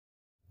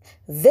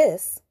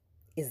This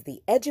is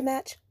the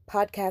EduMatch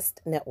Podcast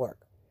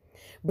Network,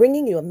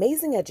 bringing you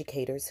amazing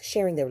educators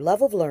sharing their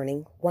love of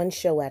learning one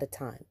show at a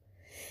time.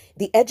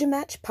 The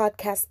EduMatch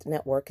Podcast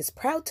Network is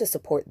proud to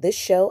support this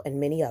show and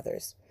many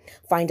others.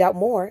 Find out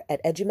more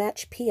at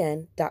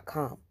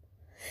edumatchpn.com.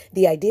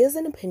 The ideas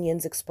and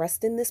opinions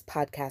expressed in this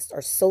podcast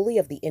are solely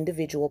of the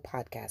individual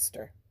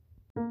podcaster.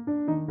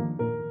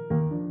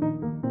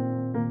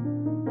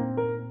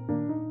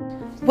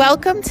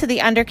 Welcome to the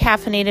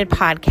Undercaffeinated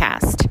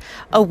Podcast,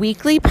 a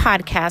weekly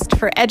podcast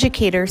for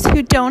educators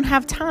who don't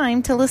have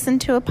time to listen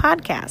to a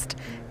podcast,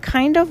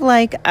 kind of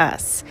like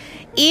us.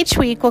 Each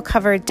week we'll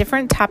cover a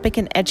different topic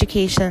in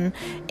education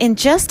in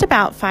just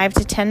about 5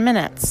 to 10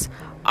 minutes.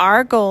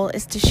 Our goal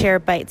is to share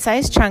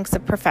bite-sized chunks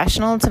of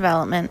professional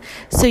development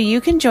so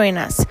you can join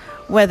us,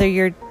 whether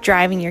you're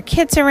driving your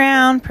kids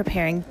around,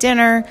 preparing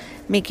dinner,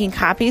 making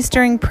copies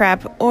during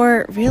prep,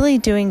 or really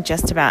doing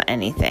just about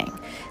anything.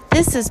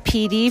 This is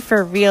PD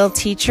for real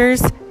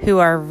teachers who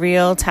are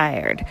real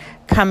tired,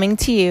 coming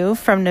to you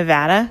from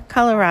Nevada,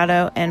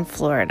 Colorado, and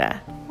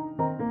Florida.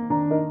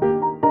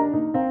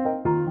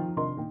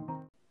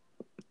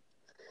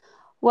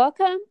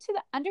 Welcome to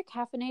the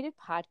Undercaffeinated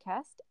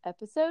Podcast,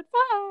 episode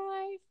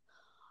 5,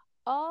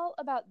 all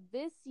about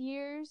this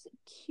year's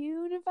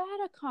Q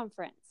Nevada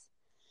conference.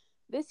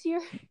 This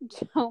year,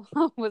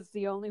 Joelle was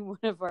the only one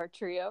of our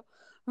trio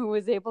who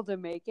was able to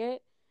make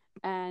it,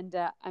 and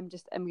I'm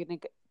going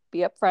to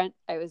be upfront.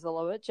 I was a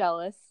little bit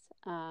jealous.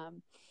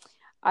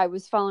 I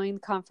was following the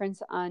conference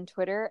on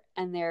Twitter,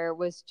 and there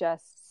was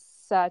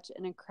just such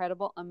an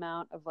incredible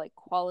amount of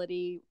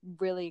quality,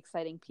 really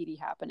exciting PD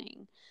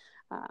happening.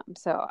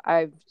 So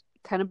I'm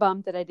kind of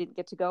bummed that I didn't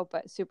get to go,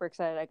 but super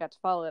excited I got to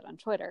follow it on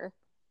Twitter.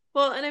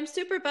 Well, and I'm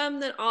super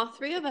bummed that all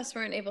three of us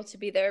weren't able to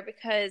be there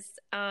because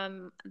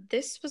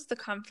this was the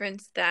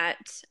conference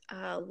that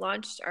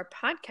launched our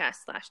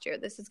podcast last year.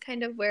 This is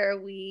kind of where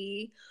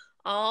we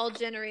all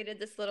generated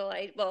this little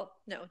idea. Well,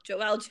 no,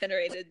 Joelle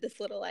generated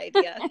this little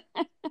idea,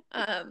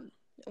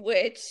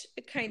 which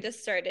kind of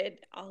started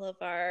all of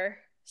our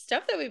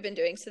stuff that we've been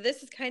doing. So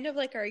this is kind of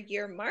like our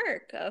year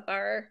mark of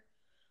our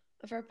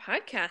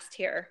podcast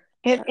here.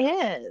 It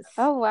is.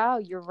 Oh, wow.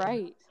 You're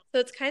right. So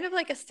it's kind of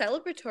like a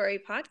celebratory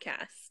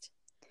podcast.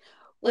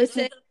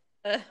 Listen,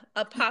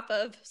 a pop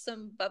of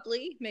some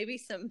bubbly, maybe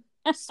some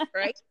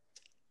Sprite.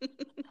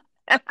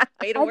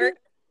 Way to work.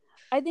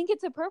 I think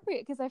it's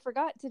appropriate because I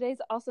forgot today's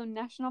also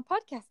National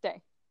Podcast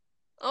Day.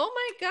 Oh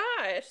my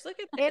gosh. Look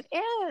at that.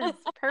 It is.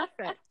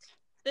 Perfect.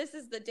 This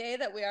is the day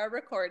that we are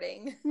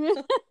recording.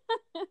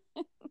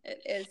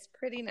 It is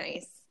pretty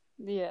nice.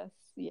 Yes.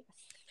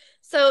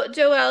 So,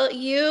 Joelle,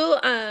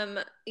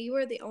 you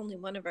were the only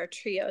one of our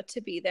trio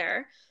to be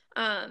there,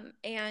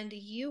 and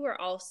you were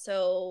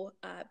also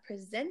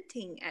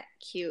presenting at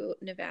Q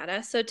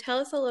Nevada. So, tell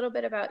us a little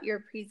bit about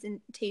your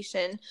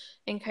presentation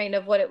and kind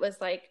of what it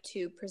was like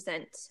to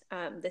present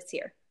this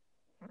year.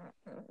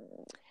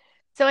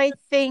 So, I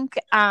think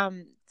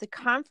the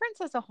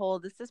conference as a whole,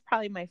 this is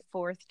probably my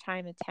 4th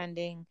time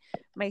attending,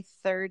 my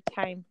 3rd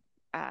time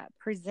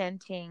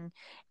presenting,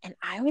 and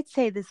I would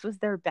say this was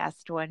their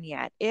best one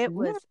yet. It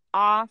was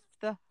off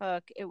the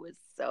hook. It was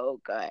so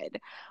good.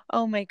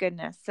 Oh my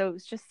goodness. So it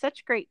was just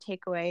such great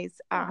takeaways.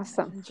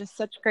 Awesome. Just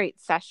such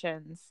great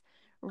sessions.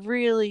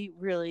 Really,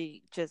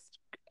 really just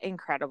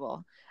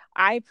incredible.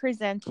 I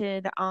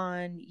presented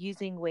on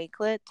using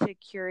Wakelet to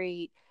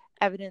curate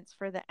evidence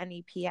for the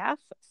NEPF.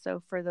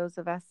 So for those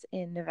of us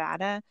in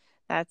Nevada,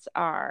 that's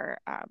our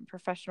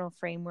professional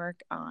framework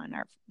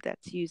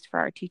that's used for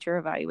our teacher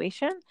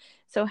evaluation.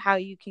 So how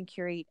you can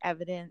curate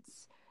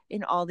evidence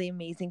in all the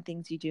amazing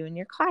things you do in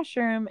your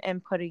classroom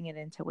and putting it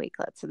into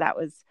Wakelet. So that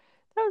was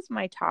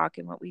my talk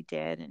and what we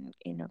did, and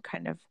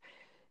kind of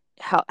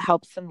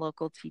help some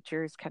local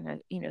teachers kind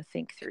of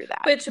think through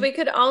that. Which we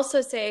could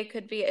also say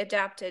could be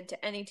adapted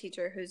to any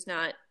teacher who's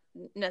not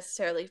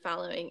necessarily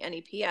following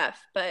NEPF,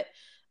 but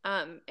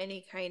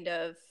any kind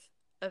of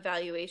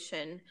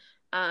evaluation.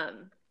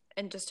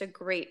 And just a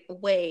great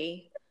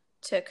way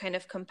to kind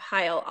of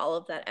compile all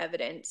of that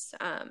evidence,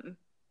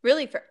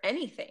 really for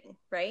anything,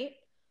 right?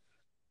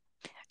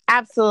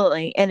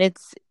 Absolutely. And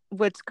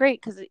what's great,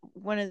 because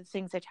one of the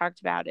things I talked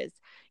about is,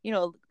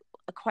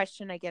 a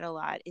question I get a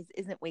lot is,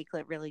 isn't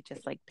Wakelet really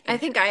just like Pinterest? I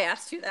think I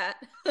asked you that.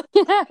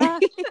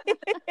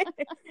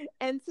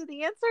 And so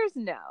the answer is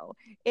no,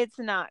 it's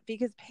not,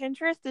 because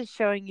Pinterest is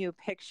showing you a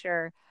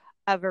picture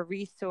of a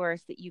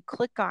resource that you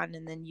click on,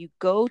 and then you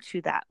go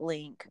to that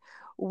link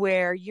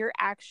where you're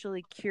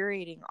actually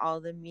curating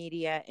all the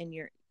media and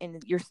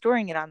you're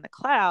storing it on the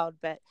cloud,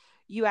 but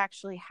you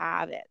actually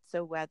have it.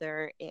 So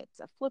whether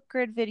it's a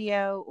Flipgrid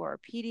video or a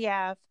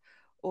PDF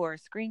or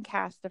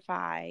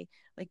Screencastify,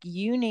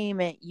 you name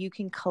it, you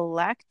can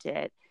collect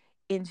it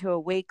into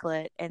a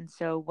Wakelet. And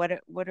so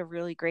what a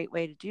really great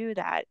way to do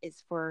that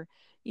is for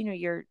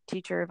your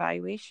teacher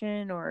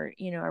evaluation or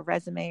a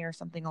resume or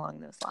something along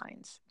those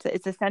lines. So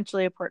it's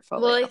essentially a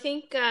portfolio. Well, I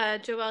think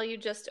Joelle, you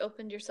just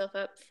opened yourself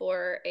up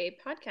for a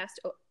podcast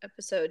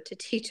episode to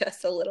teach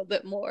us a little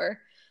bit more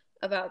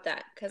about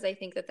that, because I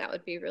think that that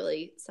would be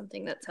really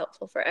something that's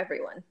helpful for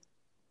everyone.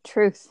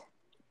 Truth.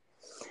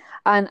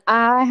 And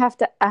I have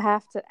to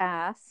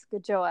ask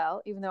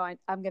Joelle, even though I'm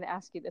going to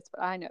ask you this,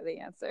 but I know the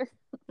answer.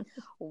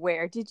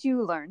 Where did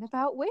you learn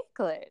about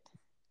Wakelet?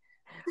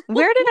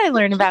 Where did I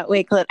learn about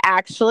Wakelet?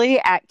 Actually,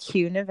 at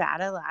Q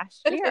Nevada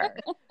last year.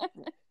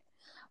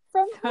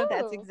 From So who?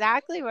 that's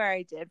exactly where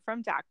I did,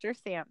 from Dr.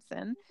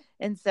 Sampson.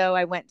 And so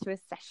I went to a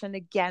session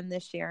again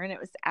this year, and it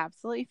was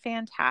absolutely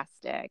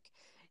fantastic.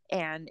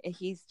 And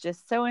he's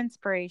just so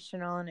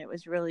inspirational, and it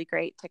was really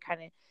great to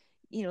kind of,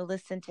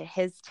 listen to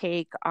his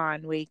take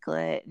on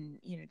Wakelet and,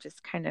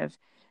 just kind of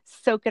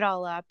soak it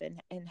all up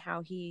and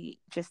how he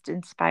just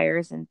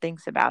inspires and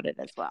thinks about it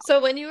as well.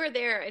 So when you were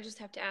there, I just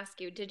have to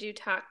ask you, did you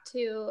talk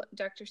to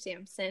Dr.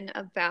 Sampson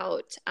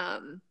about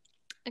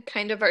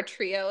kind of our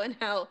trio and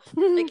how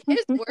like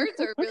his words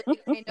are really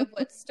kind of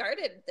what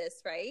started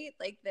this, right?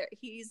 Like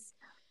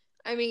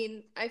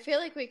I feel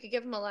like we could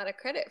give him a lot of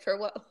credit for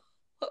what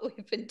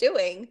we've been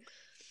doing.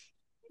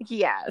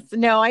 Yes.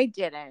 No, I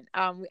didn't.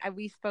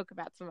 We spoke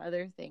about some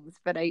other things,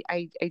 but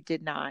I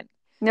did not.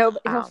 No,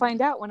 but he'll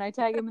find out when I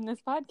tag him in this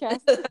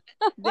podcast.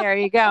 There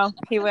you go.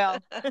 He will.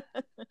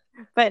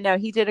 But no,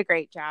 he did a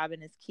great job,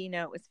 and his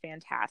keynote was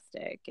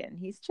fantastic, and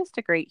he's just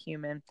a great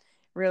human,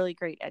 really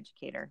great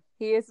educator.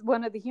 He is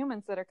one of the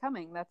humans that are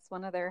coming. That's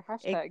one of their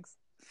hashtags.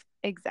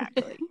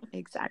 Exactly.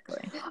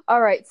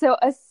 All right. So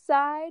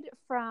aside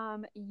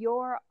from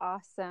your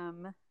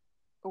awesome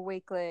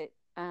Wakelet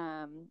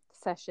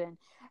session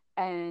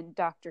and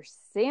Dr.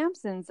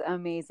 Sampson's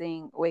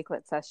amazing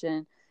Wakelet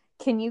session,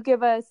 can you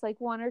give us like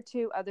one or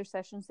two other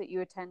sessions that you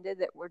attended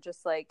that were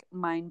just like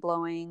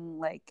mind-blowing?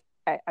 Like,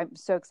 I'm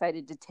so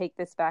excited to take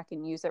this back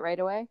and use it right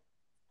away.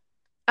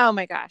 Oh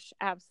my gosh,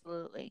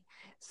 absolutely.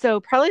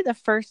 So probably the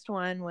first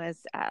one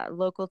was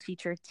local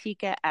teacher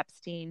Tika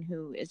Epstein,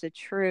 who is a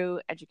true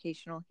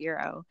educational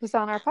hero. Who's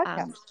on our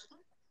podcast.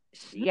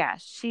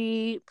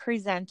 She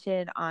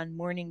presented on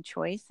morning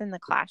choice in the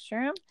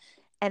classroom,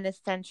 and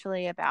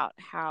essentially about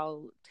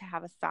how to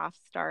have a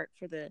soft start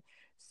for the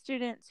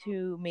students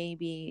who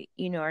maybe,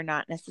 are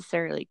not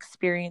necessarily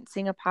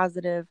experiencing a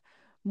positive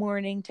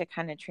morning, to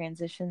kind of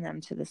transition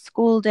them to the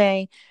school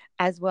day,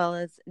 as well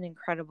as an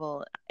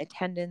incredible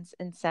attendance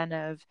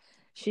incentive.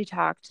 She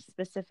talked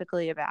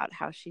specifically about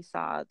how she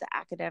saw the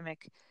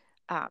academic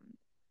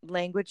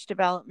language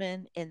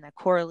development in the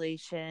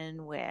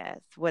correlation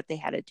with what they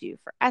had to do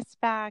for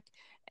SBAC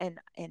and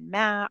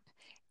MAP.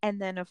 And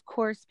then, of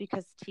course,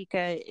 because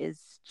Tika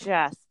is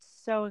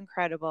just so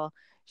incredible,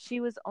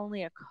 she was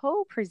only a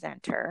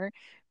co-presenter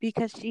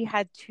because she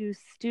had two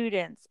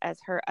students as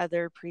her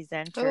other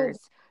presenters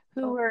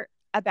who were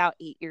about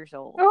 8 years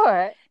old.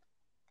 What?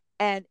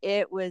 And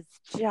it was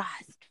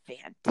just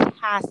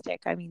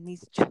fantastic. I mean,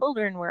 these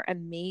children were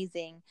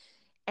amazing,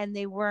 and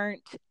they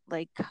weren't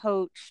like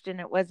coached, and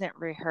it wasn't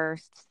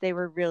rehearsed. They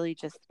were really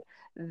just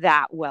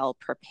that well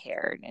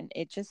prepared, and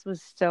it just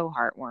was so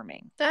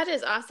heartwarming. That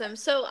is awesome.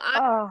 So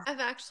I've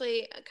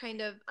actually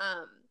kind of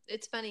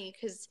it's funny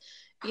because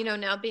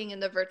now being in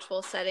the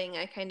virtual setting,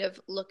 I kind of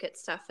look at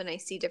stuff and I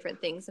see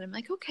different things, and I'm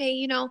like,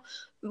 okay,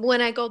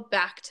 when I go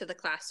back to the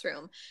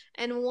classroom,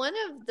 and one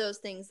of those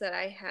things that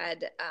I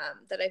had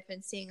that I've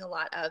been seeing a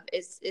lot of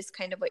is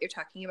kind of what you're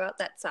talking about,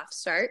 that soft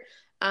start.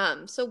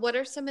 So what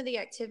are some of the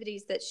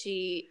activities that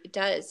she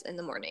does in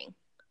the morning?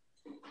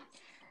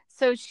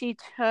 So she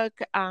took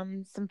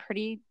some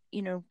pretty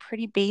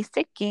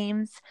basic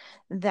games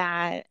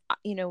that,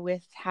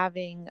 with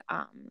having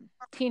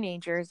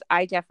teenagers,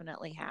 I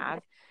definitely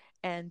have.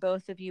 And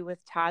both of you with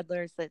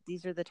toddlers, that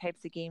these are the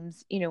types of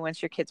games,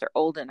 once your kids are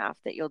old enough,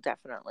 that you'll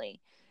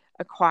definitely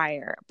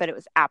acquire. But it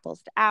was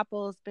apples to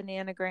apples,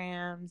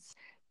 bananagrams,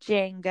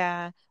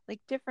 Jenga,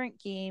 like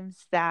different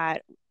games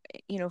that,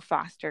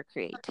 foster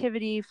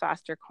creativity,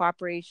 foster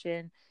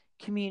cooperation,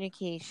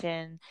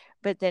 communication.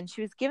 But then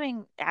she was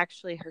giving,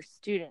 actually her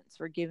students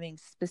were giving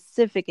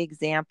specific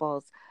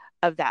examples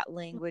of that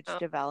language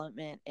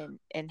development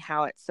and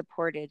how it's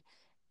supported.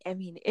 I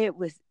mean, it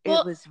was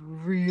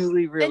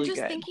really, really and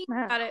just good. Thinking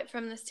about it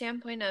from the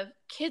standpoint of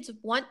kids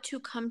want to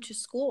come to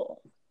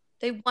school.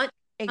 They want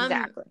to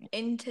come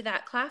into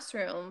that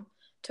classroom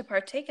to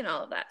partake in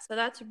all of that. So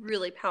that's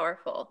really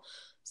powerful.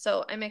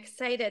 So I'm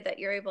excited that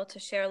you're able to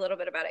share a little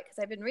bit about it, because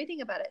I've been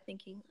reading about it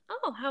thinking,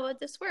 oh, how would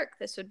this work?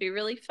 This would be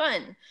really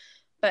fun.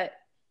 But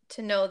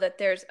to know that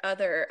there's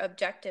other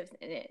objectives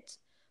in it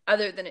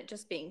other than it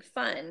just being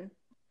fun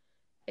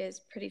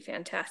is pretty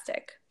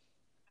fantastic.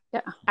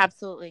 Yeah,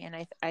 absolutely.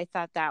 And I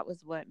thought that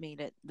was what made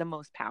it the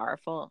most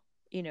powerful,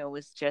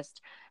 was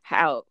just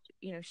how,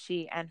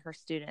 she and her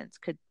students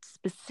could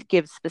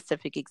give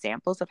specific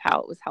examples of how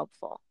it was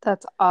helpful.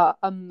 That's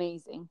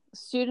amazing.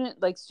 Student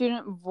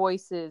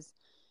voices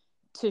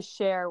to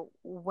share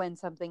when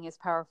something is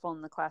powerful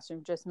in the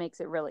classroom just makes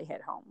it really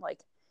hit home. Like,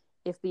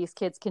 if these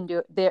kids can do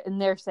it,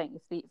 they're saying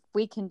if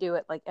we can do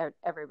it, like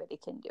everybody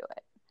can do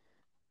it.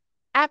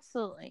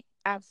 Absolutely.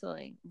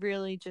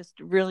 Really, just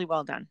really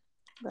well done.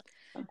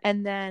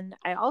 And then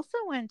I also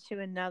went to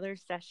another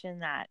session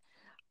that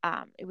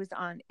It was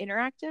on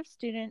interactive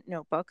student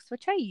notebooks,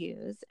 which I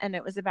use, and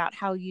it was about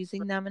how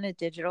using them in a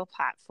digital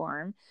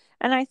platform.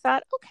 And I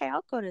thought, okay,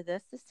 I'll go to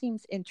this. This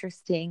seems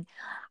interesting.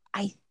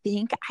 I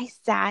think I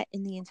sat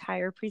in the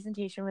entire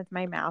presentation with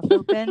my mouth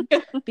open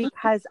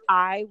because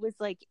I was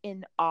like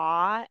in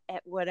awe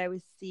at what I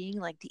was seeing.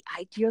 Like the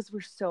ideas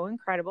were so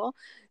incredible.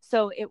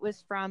 So it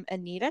was from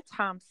Anita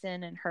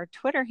Thompson, and her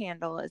Twitter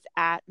handle is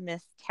at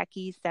Miss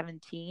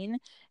Techie17,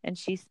 and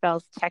she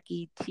spells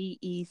Techie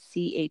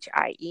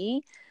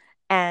Techie.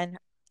 And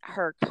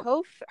her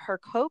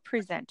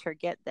co-presenter,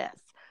 get this,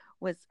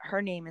 was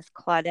her name is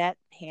Claudette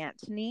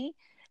Pantney,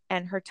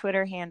 and her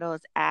Twitter handle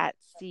is at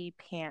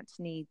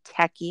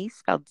cpantneytechie,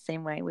 spelled the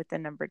same way with the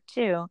number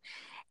 2.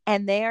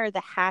 And they are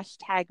the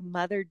hashtag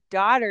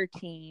mother-daughter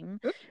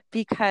team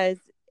because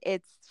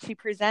she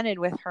presented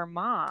with her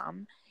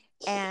mom.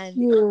 And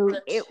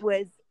it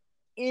was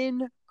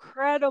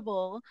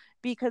incredible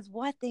because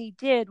what they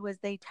did was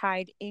they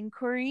tied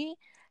inquiry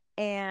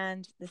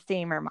and the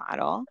Samer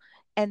model,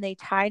 and they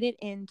tied it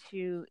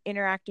into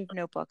interactive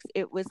notebooks.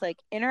 It was like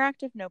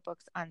interactive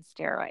notebooks on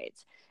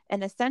steroids.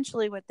 And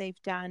essentially what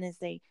they've done is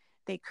they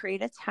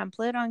create a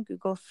template on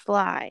Google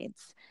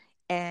Slides,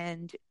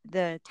 and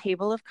the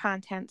table of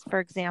contents, for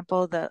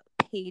example, the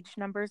page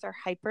numbers are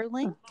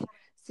hyperlinked.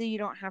 So you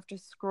don't have to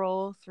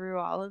scroll through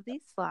all of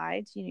these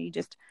slides. You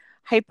just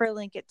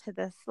hyperlink it to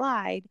the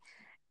slide.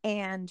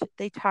 And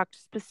they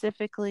talked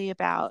specifically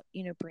about,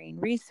 brain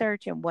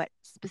research and what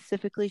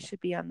specifically should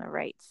be on the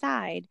right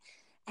side.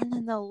 And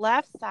then the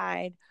left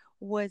side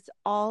was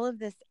all of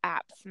this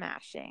app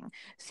smashing.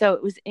 So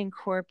it was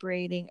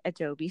incorporating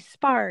Adobe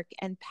Spark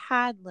and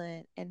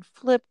Padlet and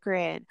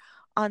Flipgrid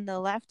on the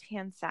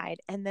left-hand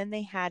side. And then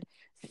they had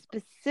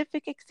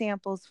specific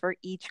examples for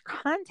each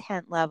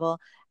content level,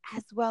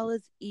 as well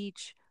as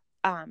each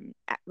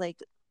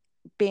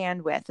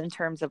bandwidth in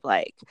terms of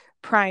like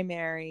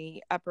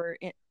primary, upper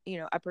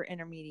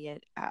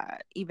intermediate,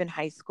 even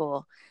high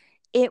school.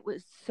 It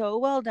was so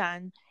well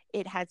done.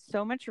 It had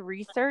so much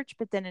research,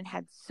 but then it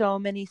had so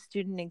many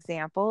student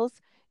examples.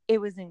 It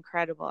was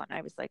incredible. And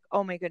I was like,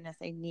 oh my goodness,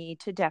 I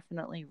need to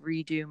definitely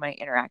redo my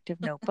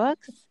interactive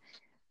notebooks.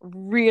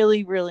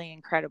 Really, really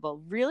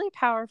incredible. Really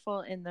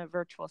powerful in the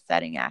virtual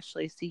setting,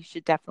 Ashley. So you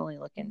should definitely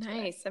look into it.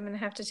 Nice. I'm going to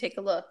have to take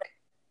a look.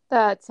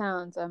 That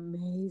sounds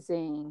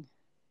amazing.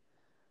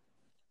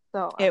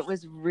 So it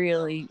was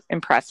really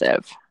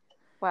impressive.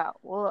 Wow.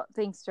 Well,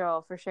 thanks,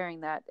 Joel, for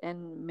sharing that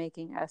and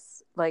making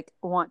us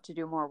want to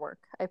do more work.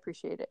 I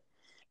appreciate it.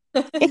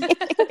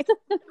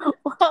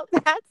 Well,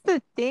 that's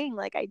the thing.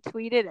 Like I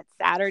tweeted it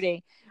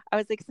Saturday. I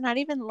was like, it's not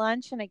even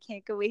lunch and I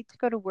can't wait to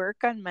go to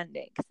work on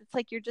Monday. Because it's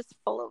like you're just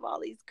full of all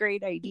these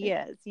great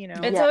ideas,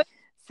 It's always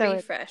so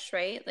refresh,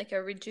 right? Like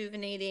a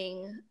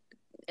rejuvenating,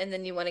 and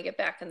then you want to get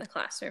back in the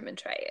classroom and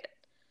try it.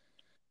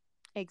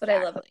 Exactly. But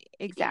I love it.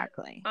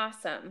 Exactly.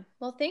 Awesome.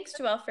 Well, thanks,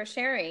 Joelle, for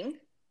sharing.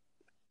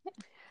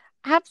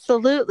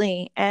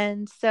 Absolutely.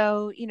 And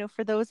so,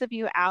 for those of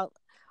you out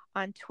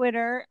on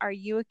Twitter, are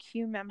you a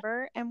CUE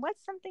member? And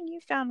what's something you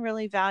found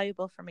really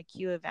valuable from a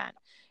CUE event?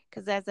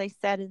 Because as I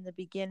said in the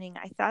beginning,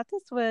 I thought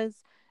this was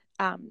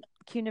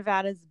CUE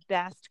Nevada's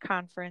best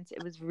conference.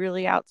 It was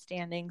really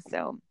outstanding.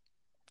 So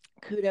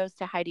kudos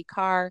to Heidi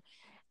Carr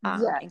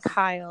and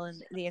Kyle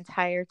and the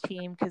entire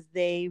team, because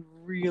they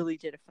really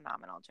did a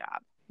phenomenal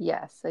job.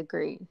 Yes,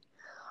 agreed.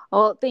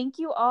 Well, thank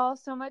you all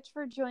so much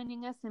for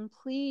joining us, and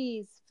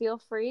please feel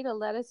free to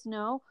let us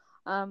know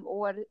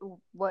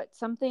what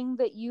something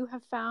that you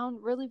have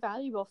found really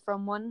valuable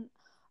from one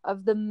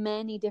of the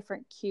many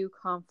different CUE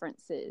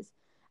conferences.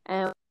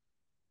 And look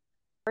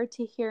forward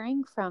to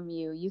hearing from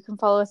you. You can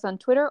follow us on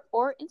Twitter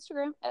or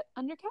Instagram at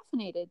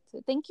Undercaffeinated.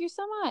 So thank you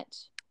so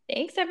much.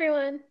 Thanks,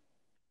 everyone.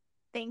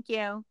 Thank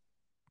you.